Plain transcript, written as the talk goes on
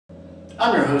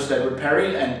I'm your host, Edward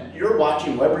Perry, and you're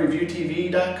watching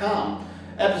Wrtv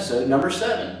episode number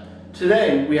 7.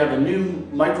 Today, we have a new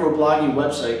microblogging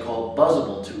website called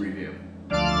Buzzable to review.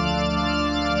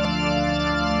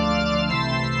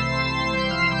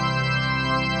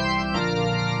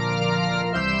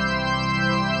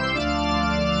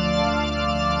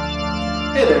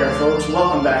 Hey there, folks.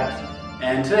 Welcome back.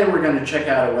 And today we're going to check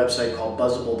out a website called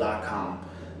Buzzable.com.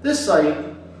 This site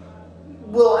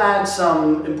will add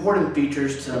some important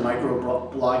features to the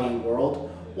microblogging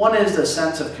world. One is the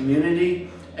sense of community,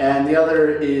 and the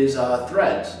other is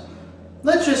threads.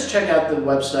 Let's just check out the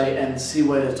website and see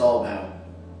what it's all about.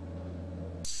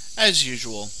 As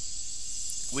usual,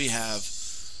 we have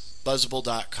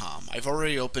Buzzable.com. I've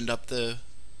already opened up the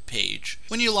page.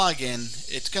 When you log in,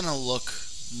 it's going to look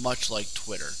much like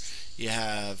Twitter. You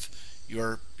have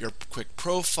your quick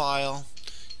profile,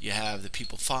 you have the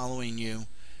people following you,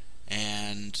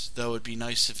 and though it'd be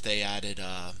nice if they added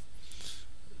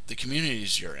the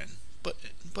communities you're in, but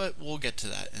we'll get to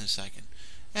that in a second.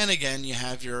 And again, you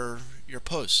have your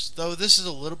posts. Though this is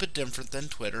a little bit different than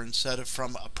Twitter. Instead of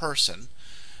from a person,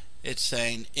 it's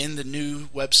saying in the new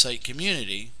website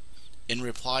community, in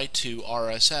reply to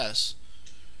RSS,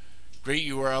 great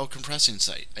URL compressing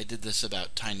site. I did this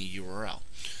about tiny URL.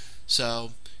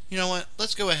 So you know what?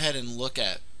 Let's go ahead and look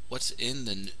at what's in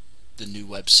the new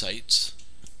websites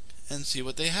and see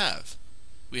what they have.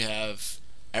 We have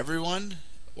everyone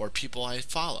or people I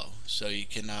follow, so you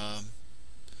can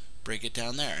break it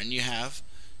down there. And you have,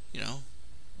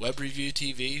 Wrtv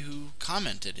TV who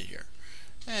commented here,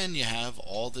 and you have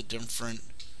all the different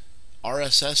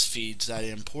RSS feeds that I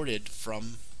imported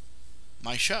from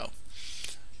my show.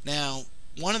 Now,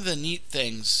 one of the neat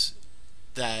things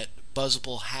that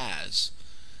Buzzable has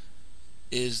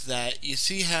is that you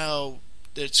see how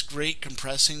it's great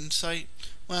compressing site.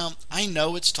 Well, I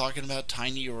know it's talking about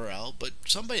tiny URL, but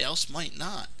somebody else might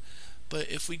not. But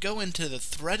if we go into the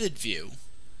threaded view,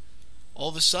 all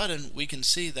of a sudden we can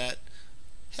see that,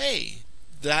 hey,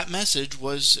 that message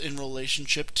was in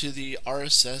relationship to the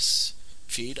RSS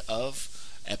feed of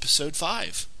episode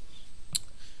 5.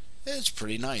 It's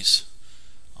pretty nice.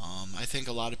 I think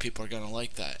a lot of people are going to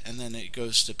like that. And then it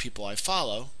goes to people I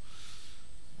follow,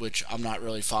 which I'm not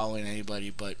really following anybody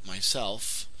but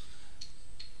myself,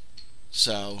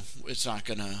 so it's not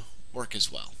going to work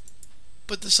as well.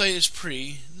 But the site is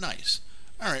pretty nice.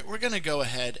 Alright, we're going to go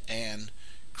ahead and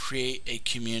create a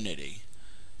community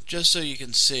just so you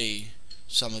can see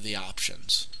some of the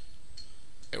options.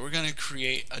 Okay, we're going to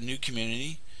create a new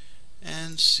community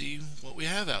and see what we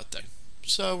have out there.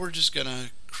 So we're just going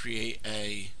to create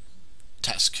a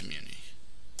test community.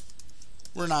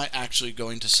 We're not actually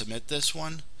going to submit this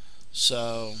one,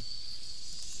 so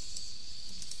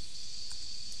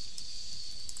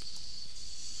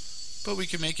but we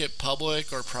can make it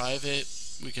public or private.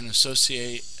 We can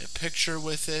associate a picture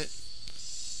with it.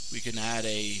 We can add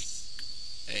a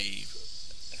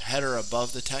header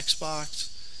above the text box,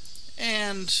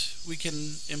 and we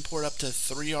can import up to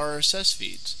 3 RSS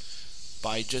feeds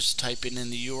by just typing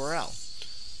in the URL.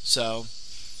 So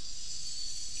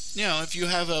if you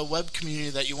have a web community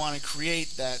that you want to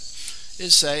create that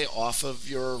is, say, off of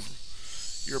your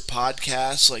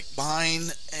podcast like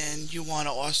mine, and you want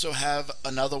to also have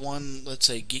another one, let's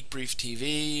say Geek Brief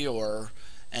TV or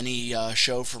any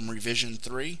show from Revision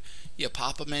 3, you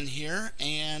pop them in here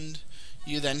and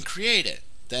you then create it.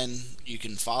 Then you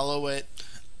can follow it.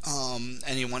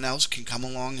 Anyone else can come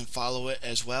along and follow it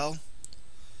as well.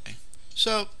 Okay.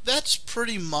 So that's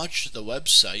pretty much the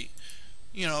website.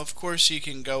 Of course you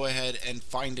can go ahead and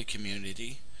find a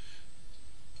community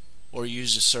or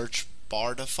use a search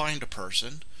bar to find a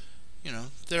person.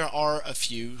 There are a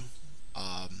few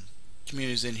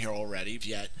communities in here already,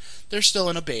 yet they're still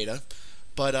in a beta,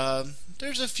 but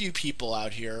there's a few people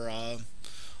out here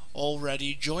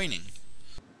already joining.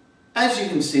 As you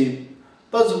can see,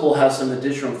 Buzzable has some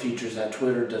additional features that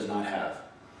Twitter does not have.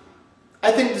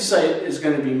 I think the site is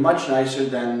going to be much nicer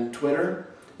than Twitter.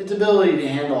 Its ability to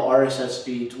handle RSS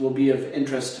feeds will be of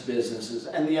interest to businesses,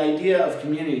 and the idea of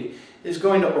community is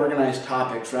going to organize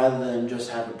topics rather than just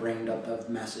have a brain dump of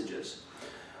messages.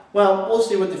 Well, we'll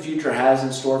see what the future has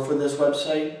in store for this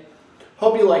website.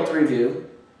 Hope you liked the review.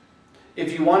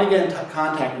 If you want to get in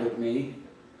contact with me,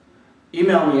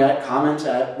 email me at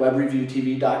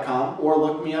comments@webreviewtv.com or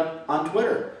look me up on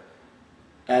Twitter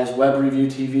as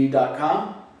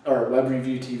webreviewtv.com or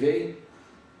webreviewtv,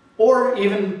 or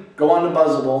even go on to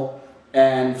Buzzable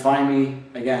and find me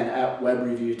again at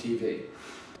webreviewtv.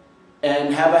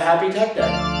 And have a happy tech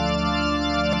day.